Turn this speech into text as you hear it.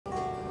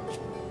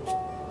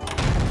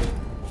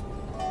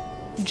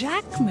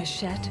Jack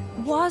Moschet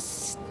was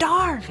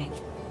starving,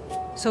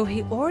 so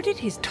he ordered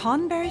his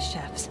Tonberry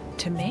chefs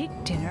to make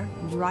dinner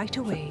right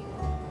away.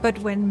 But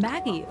when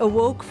Maggie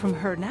awoke from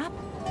her nap,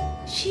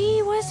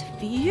 she was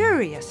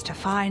furious to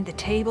find the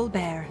table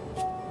bare.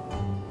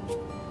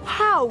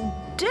 "How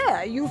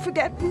dare you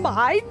forget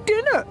my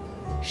dinner?"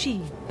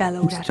 she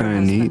bellowed at her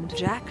husband.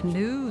 Jack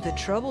knew the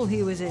trouble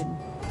he was in,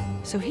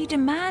 so he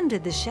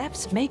demanded the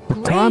chefs make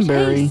great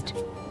haste.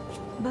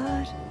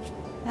 But,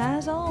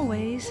 as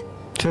always,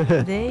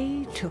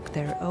 they took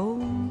their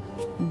own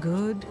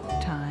good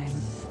time.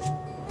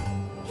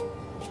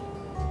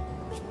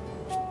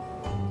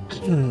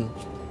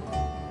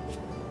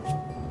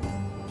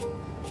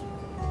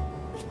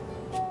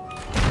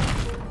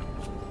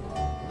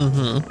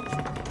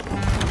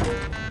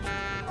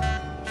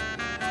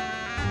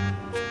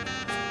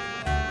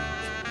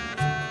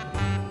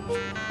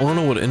 I don't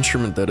know what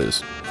instrument that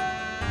is.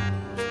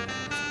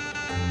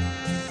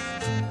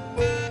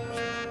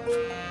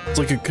 It's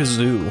like a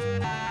kazoo.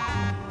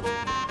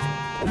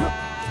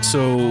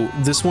 So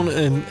this one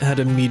had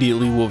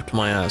immediately whooped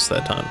my ass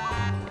that time.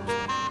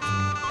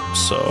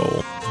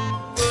 So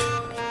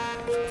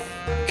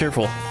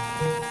careful.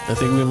 I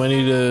think we might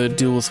need to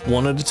deal with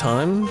one at a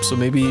time. So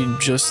maybe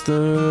just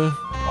the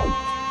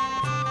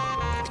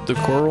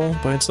coral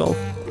by itself.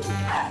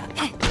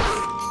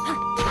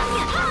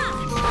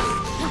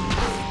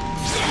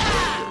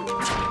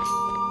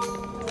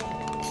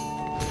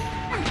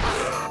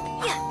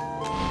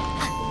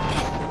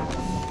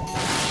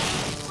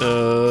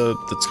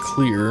 That's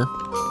clear.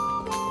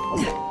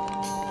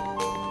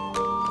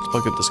 Let's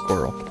look at the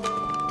squirrel.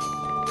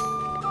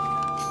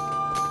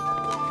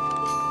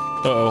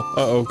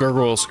 Uh-oh,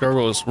 gargoyles,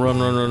 run.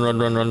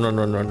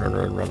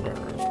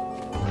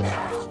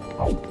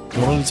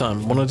 One at a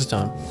time, one at a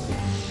time.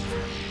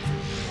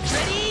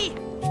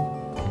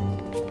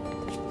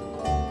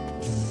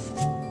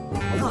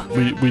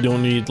 Ready? We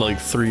don't need like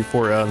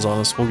 3-4 ads on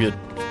us, we'll get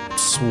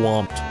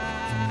swamped.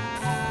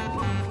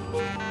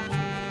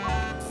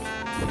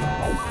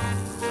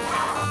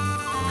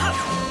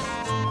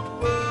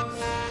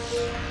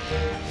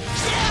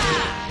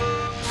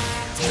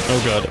 Oh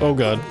god, oh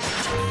god.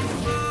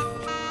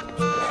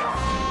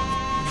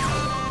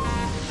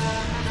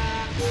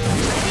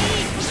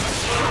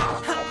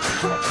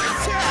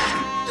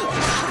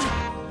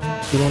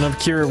 We don't have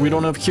cure, we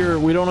don't have cure,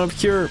 we don't have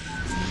cure.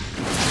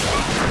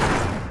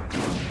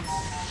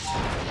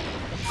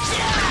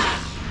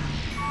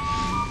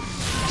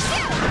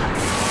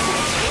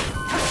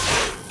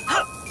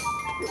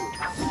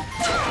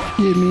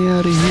 Get me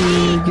out of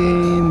here,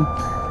 game.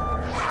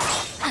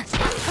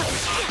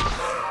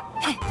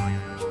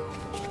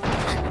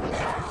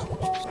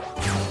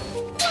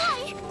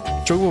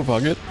 Choco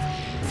pocket.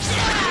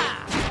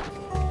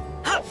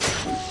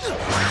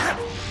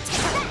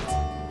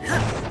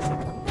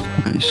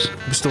 Nice.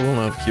 We still don't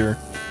have cure.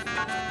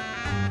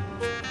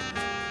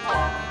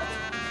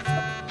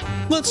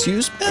 Let's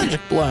use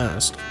magic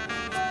blast.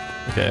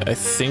 Okay, I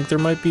think there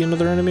might be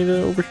another enemy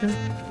over here.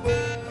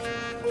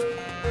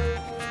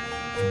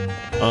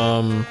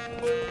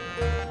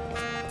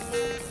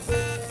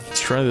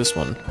 Let's try this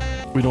one.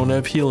 We don't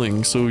have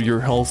healing, so your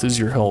health is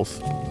your health.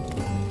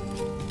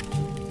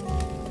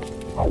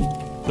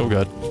 Oh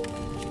god.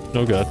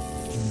 Oh god.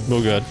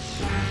 Oh god.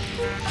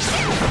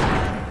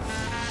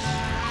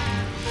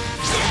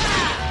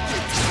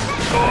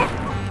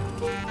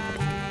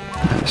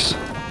 Nice.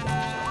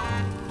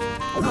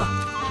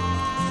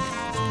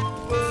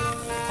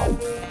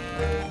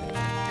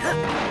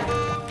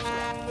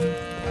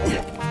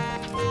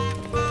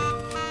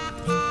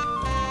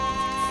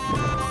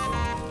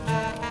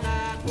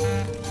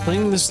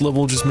 Playing this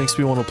level just makes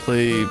me want to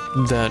play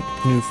that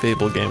new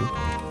Fable game.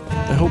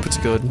 I hope it's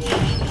good.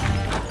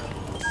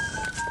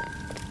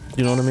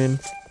 You know what I mean?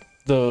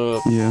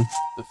 The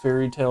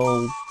fairy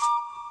tale-ish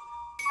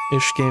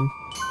game.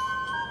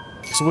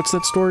 So what's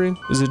that story?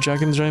 Is it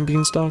Jack and the Giant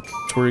Beanstalk?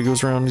 It's where he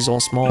goes around, he's all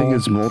small. I think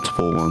it's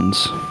multiple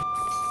ones.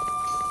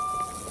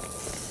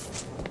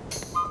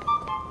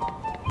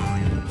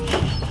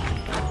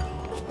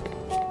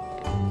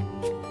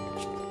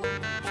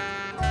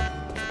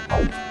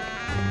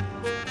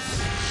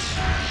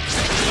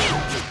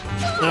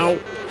 Ow.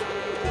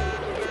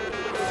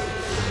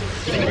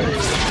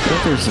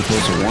 They're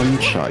supposed to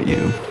one-shot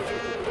you.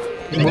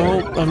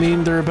 Well, I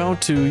mean, they're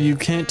about to. You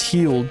can't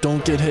heal.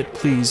 Don't get hit,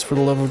 please, for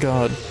the love of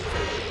God.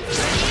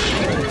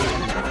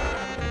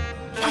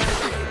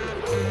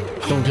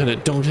 Don't get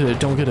it, don't get it,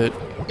 don't get it.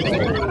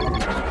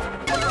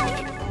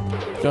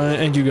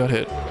 And you got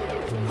hit.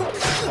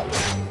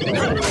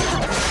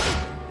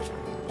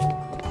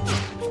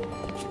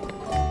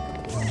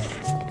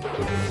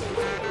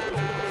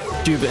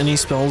 Do you have any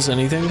spells,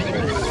 anything?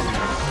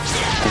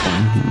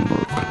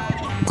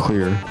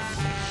 Clear.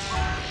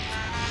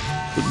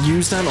 But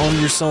use that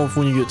on yourself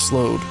when you get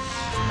slowed.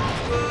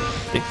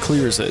 It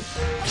clears it.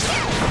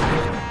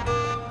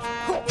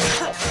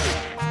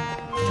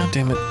 God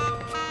damn it.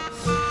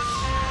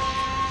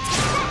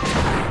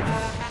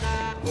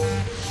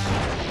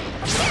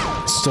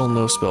 Still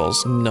no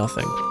spells,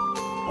 nothing.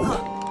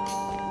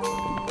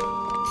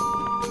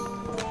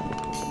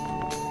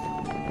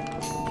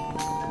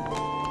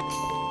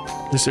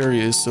 This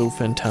area is so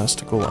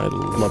fantastical. I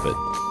love it.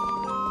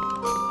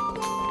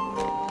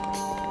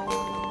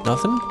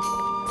 Nothing?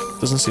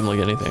 Doesn't seem like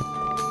anything.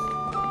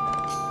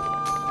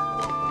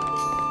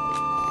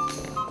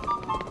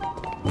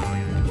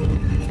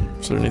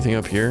 Is there anything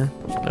up here?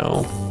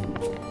 No.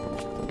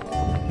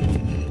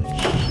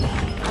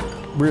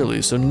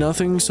 Really? So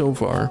nothing so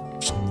far.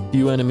 Just a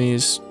few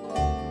enemies.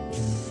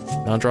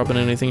 Not dropping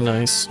anything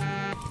nice.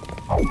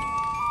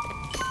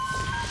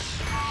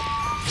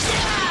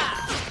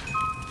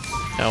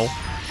 Ow.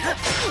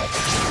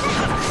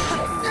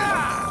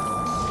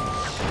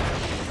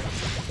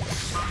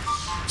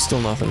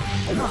 Still nothing.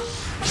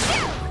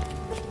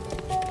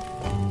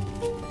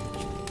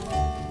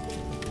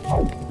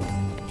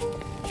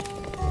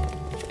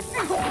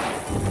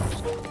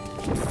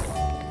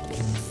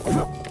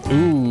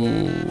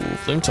 Ooh,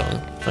 flame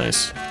tongue.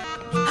 Nice.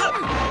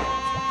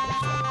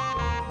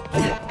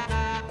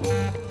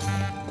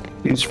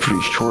 It's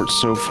pretty short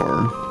so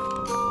far.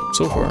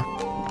 So far.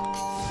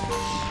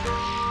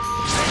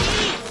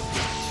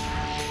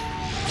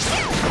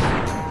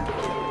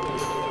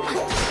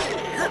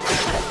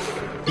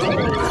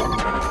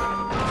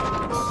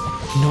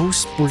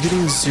 We're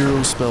getting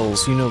 0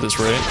 spells. You know this,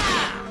 right?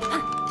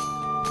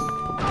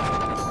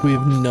 We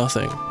have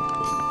nothing.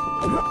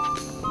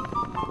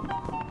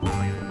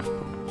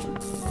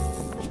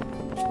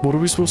 What are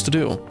we supposed to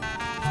do?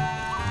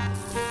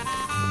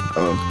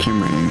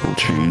 Camera angle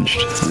changed,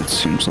 it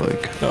seems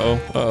like. Uh-oh,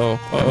 uh-oh,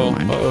 uh-oh,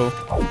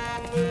 uh-oh.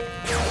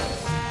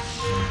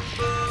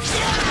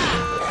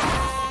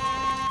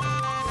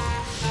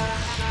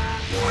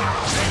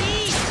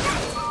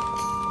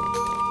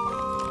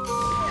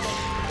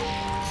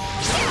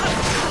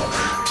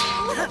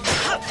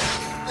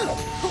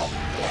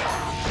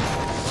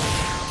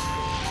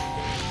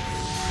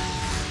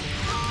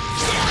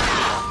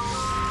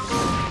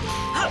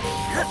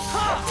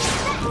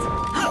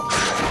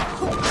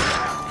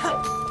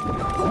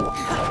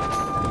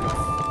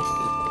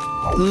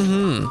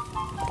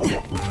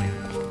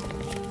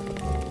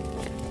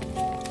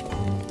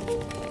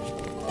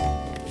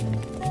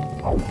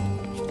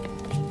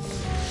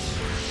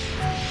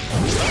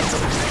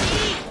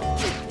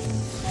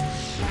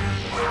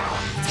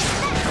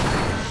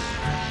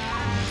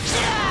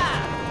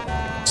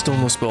 Still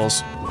no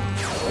spells.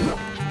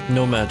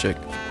 No magic.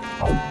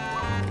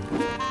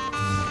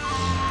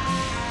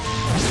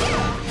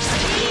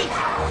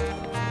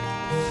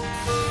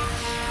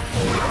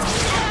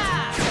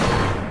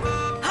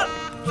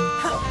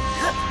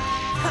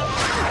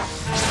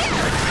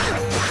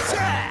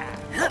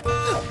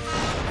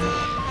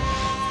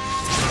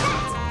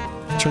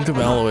 Chunk of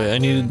alloy. I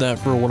needed that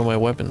for one of my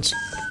weapons.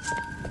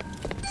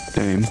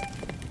 Damn.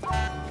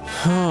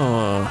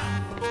 Huh.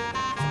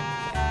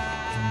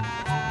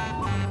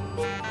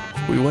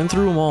 We went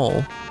through them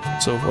all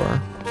so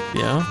far.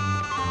 Yeah?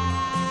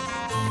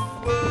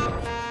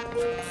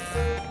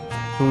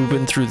 Have we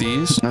been through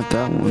these? Not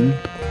that one.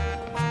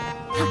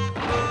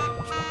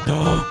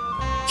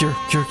 Cure,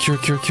 cure, cure,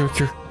 cure, cure,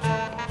 cure.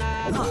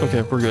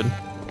 Okay, we're good.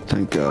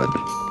 Thank God.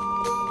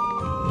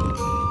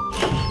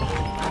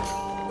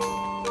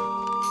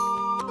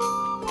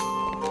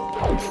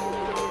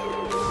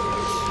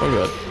 Oh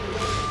god.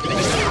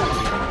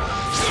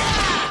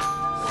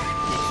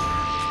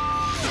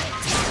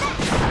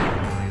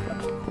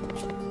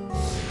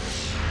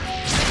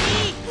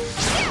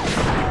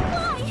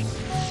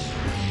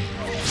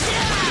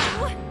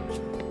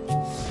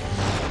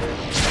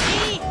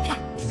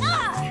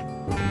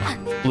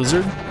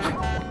 Blizzard?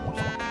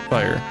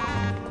 Fire.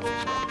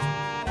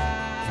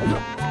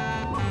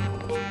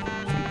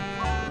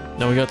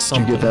 Now we got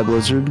something. Did you get that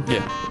blizzard?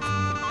 Yeah.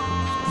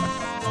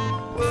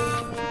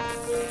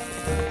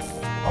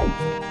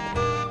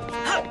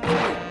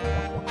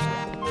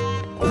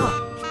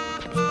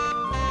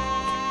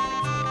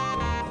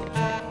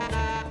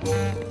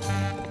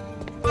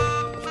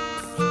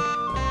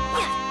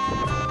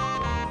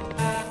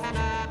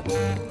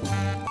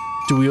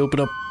 Do we open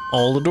up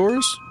all the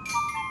doors?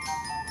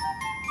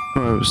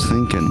 Oh, I was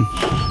thinking.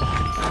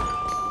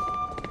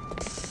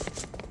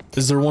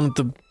 Is there one at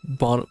the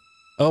bottom?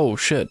 Oh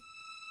shit.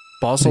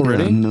 Boss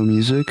already? No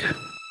music?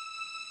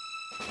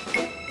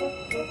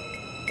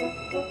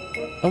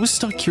 I was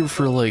stuck here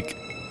for like...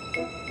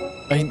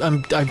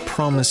 I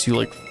promise you,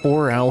 like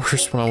 4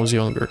 hours when I was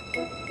younger.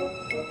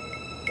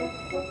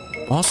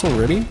 Boss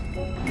already?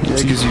 Yeah,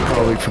 because you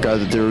probably forgot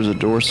that there was a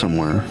door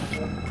somewhere.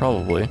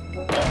 Probably.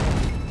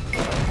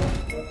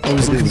 I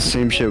was doing the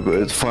same shit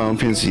with Final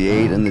Fantasy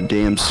VIII and the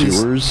damn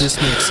sewers.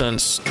 This makes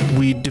sense.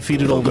 We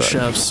defeated all the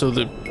chefs, so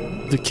that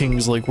the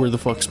king's like, where the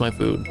fuck's my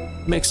food?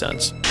 Makes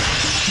sense.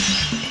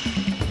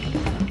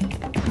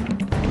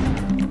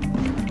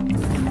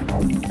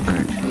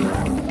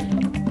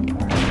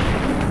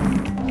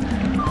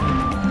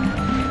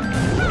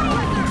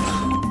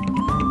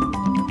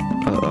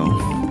 Uh-oh.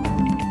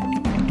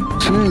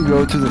 So I'm gonna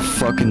go through the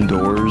fucking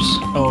doors.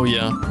 Oh,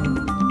 yeah.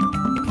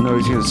 No,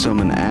 he's gonna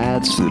summon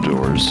ads to the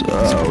doors.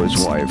 Uh-oh,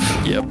 his wife.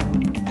 Yep.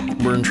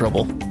 We're in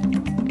trouble.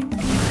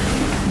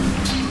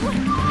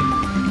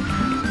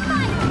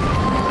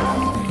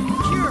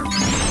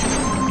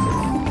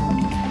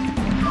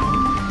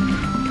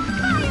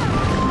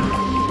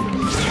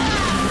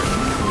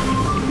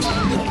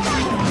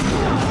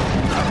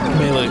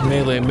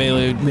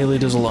 Melee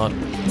does a lot.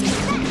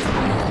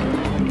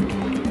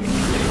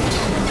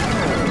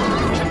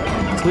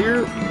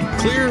 Clear.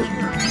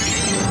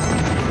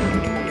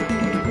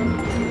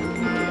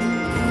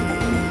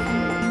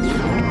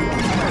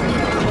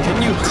 Can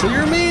you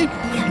clear me?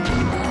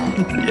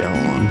 Yeah,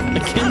 hold on. I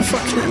can't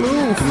fucking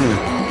move. Come here.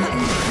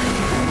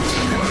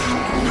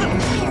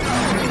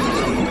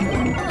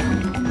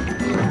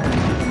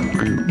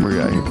 Where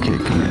are you? Okay,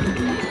 come here.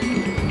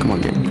 Come on,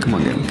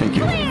 game. Thank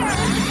you.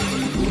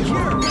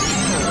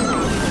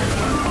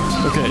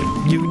 Okay,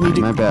 you need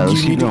to. My bad.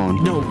 Let's keep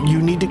going. No,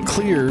 you need to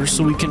clear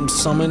so we can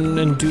summon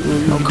and do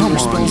come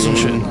spells on, and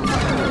shit. game.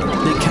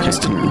 They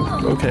cast it.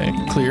 Okay,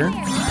 clear.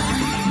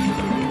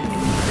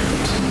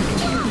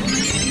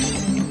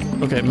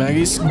 Okay,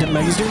 Maggie's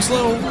doing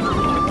slow.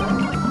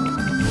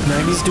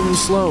 Maggie's doing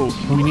slow.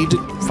 We need to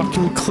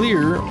fucking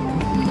clear,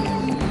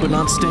 but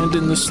not stand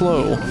in the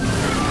slow.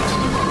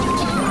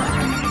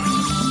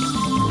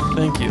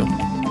 Thank you.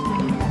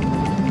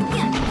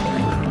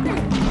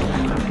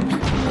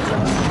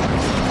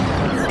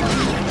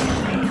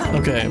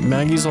 Okay,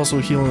 Maggie's also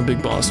healing the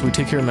big boss, so we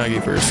take care of Maggie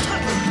first.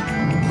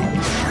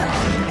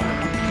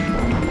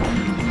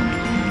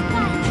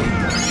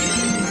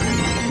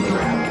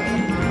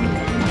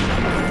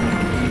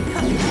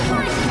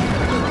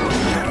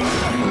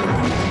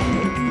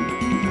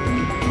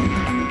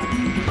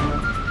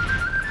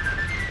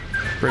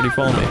 Brady,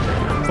 follow me.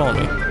 Follow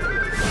me.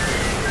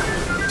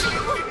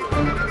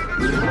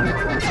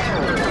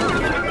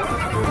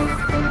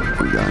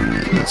 We got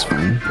it. That's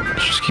fine.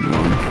 Let's just keep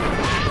going.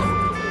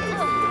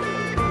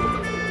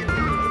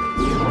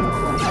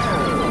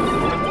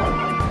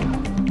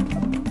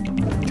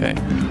 Okay.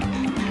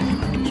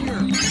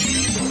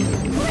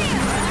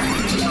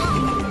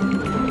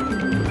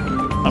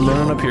 I'm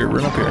running up here,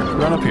 run up here,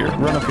 run up here,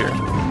 run up here.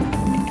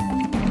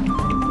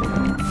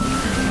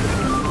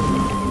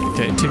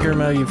 Okay, take care of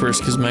Maggie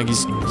first, because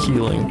Maggie's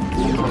healing.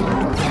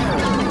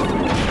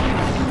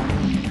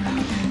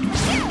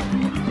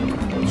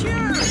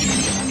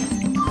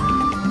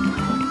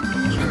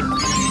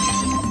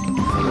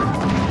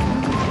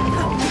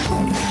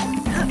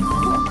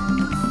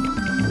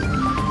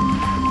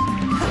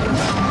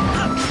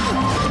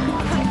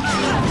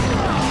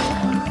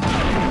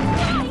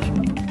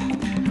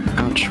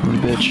 Ouch, what a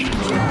bitch.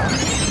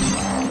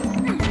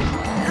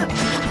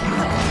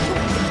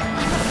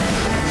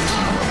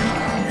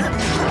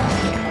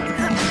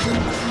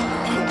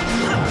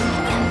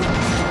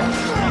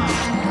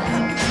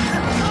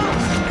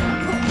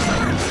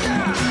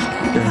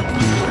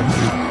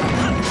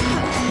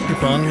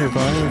 You're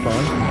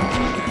fine.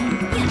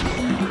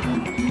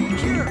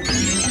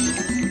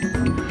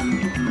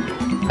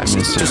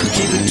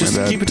 Just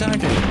keep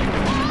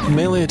attacking.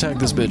 Melee attack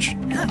this bitch.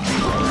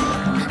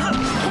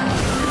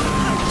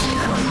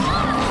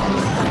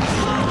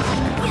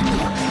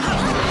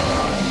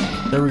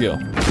 There we go.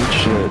 Good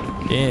shit.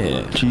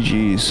 Yeah.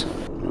 GG's.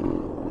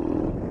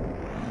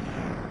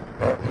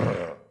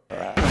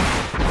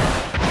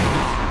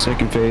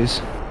 Second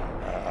phase.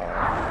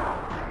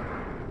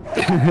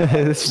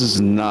 This is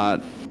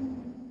not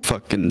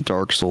fucking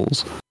Dark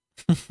Souls.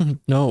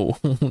 No,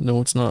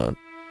 no, it's not.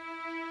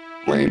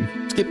 Lame.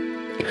 Skip.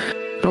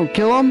 Don't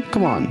kill him?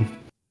 Come on.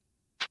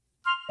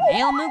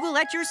 Hail Moogle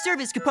at your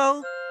service,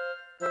 Capo.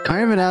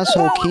 Kind of an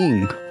asshole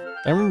king.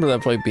 I remember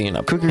that fight being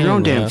a Cook pain your own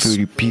in the damn ass. food,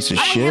 you piece of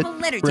I shit. have a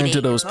letter Granted,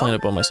 today, I was Capo. playing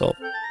it by myself.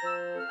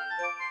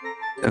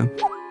 Yeah.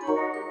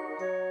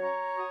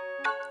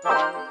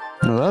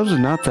 No, that was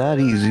not that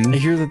easy. I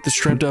hear that the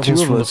striped Two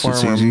apples of from the us,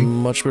 it's farm are easy.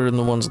 much better than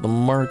the ones at the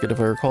market, if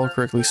I recall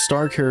correctly.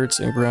 Star carrots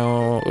and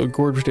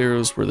gourd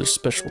potatoes were their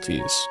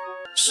specialties.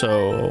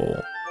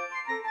 So,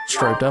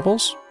 striped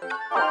apples?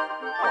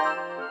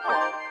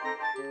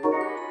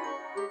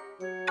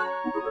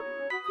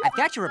 I've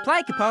got your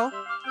reply, Capo.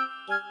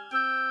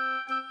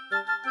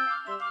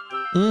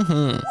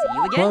 Mm-hmm. See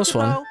you again, Well, that was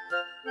fun. Capo.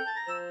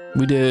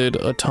 We did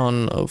a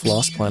ton of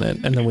Lost Planet,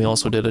 and then we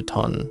also did a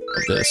ton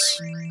of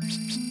this.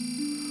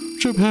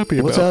 Which I'm happy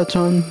What's about. that,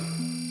 ton?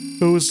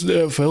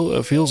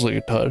 It feels like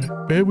a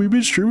ton. Man, we've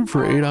been streaming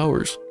for 8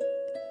 hours.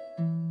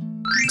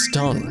 It's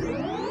done.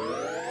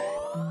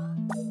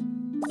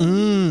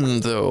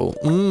 Though.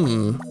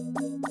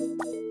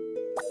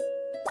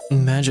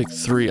 Magic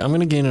 3. I'm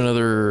gonna gain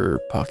another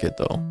pocket,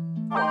 though.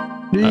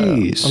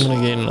 Jeez. I'm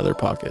gonna gain another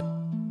pocket.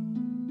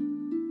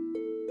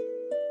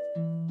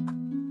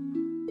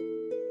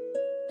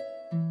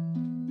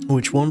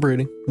 Which one,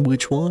 Brady?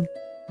 Which one?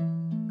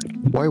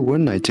 Why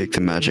wouldn't I take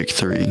the Magic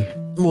 3?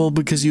 Well,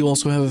 because you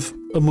also have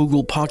a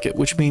Moogle pocket,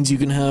 which means you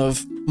can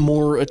have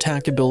more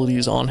attack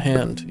abilities on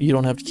hand. You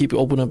don't have to keep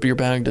open up your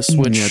bag to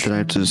switch. Yeah, then I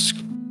have to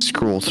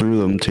scroll through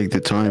them, take the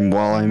time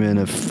while I'm in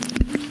a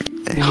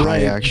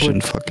high action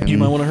but fucking... You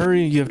might want to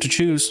hurry. You have to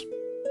choose.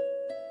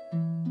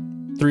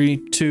 3,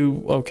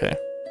 2, okay.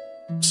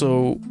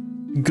 So,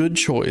 good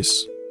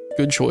choice.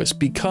 Good choice,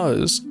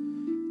 because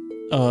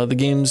the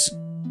game's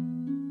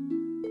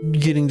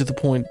getting to the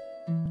point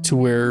to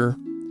where,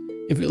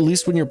 if at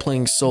least when you're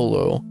playing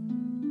solo,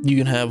 you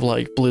can have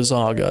like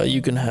Blizzaga,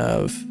 you can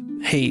have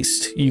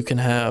haste, you can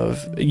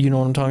have, you know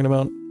what I'm talking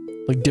about?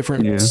 Like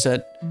different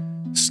set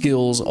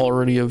skills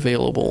already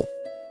available.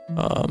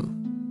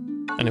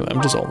 Anyway,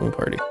 I'm dissolving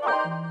party.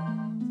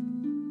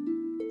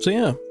 So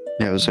yeah.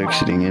 Yeah, I was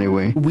exiting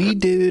anyway. We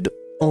did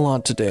a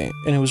lot today,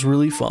 and it was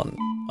really fun.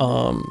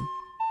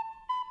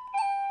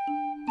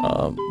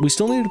 We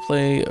still need to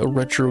play a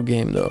retro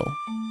game though.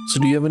 So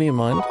do you have any in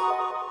mind?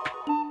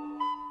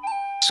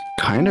 It's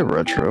kind of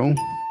retro.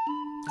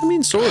 I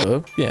mean, sort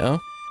of, yeah.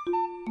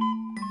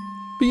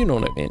 But you know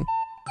what I mean.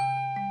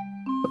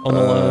 On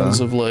the lines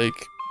of like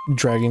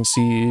Dragon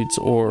Seeds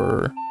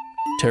or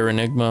Terra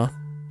Enigma.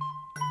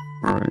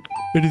 Alright.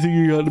 Anything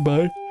you got to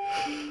buy?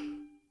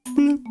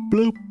 Blah,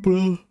 blah,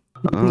 blah.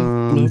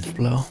 Blah, blah,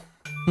 blah.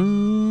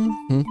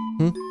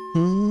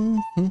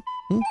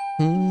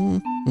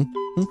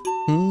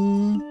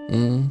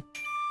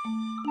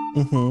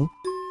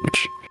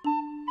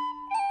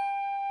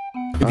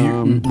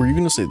 Were you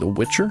gonna say The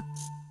Witcher?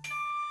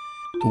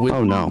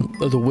 Oh no.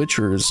 The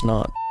Witcher is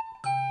not.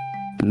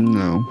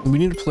 No. We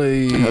need to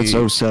play. That's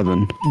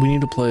 07. We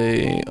need to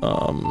play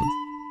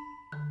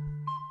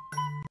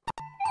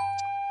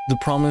The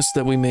Promise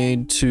That We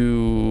Made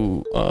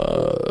to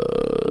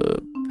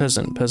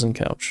Peasant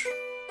Couch.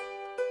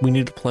 We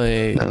need to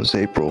play. That was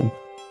April.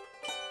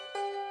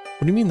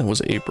 What do you mean that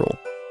was April?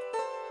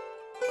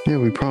 Yeah,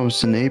 we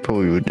promised in April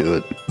we would do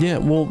it. Yeah,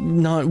 well,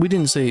 we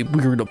didn't say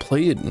we were gonna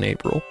play it in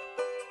April,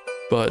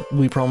 but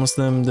we promised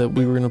them that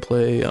we were gonna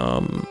play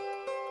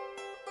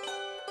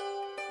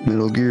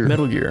Metal Gear.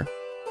 Metal Gear.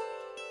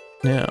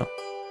 Yeah,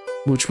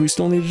 which we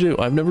still need to do.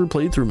 I've never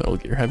played through Metal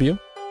Gear. Have you?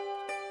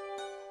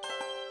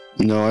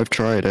 No, I've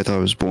tried. I thought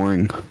it was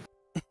boring.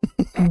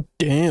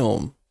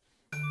 Damn.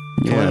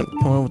 Yeah.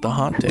 Come on with the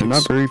hot takes. They're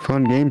not very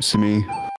fun games to me.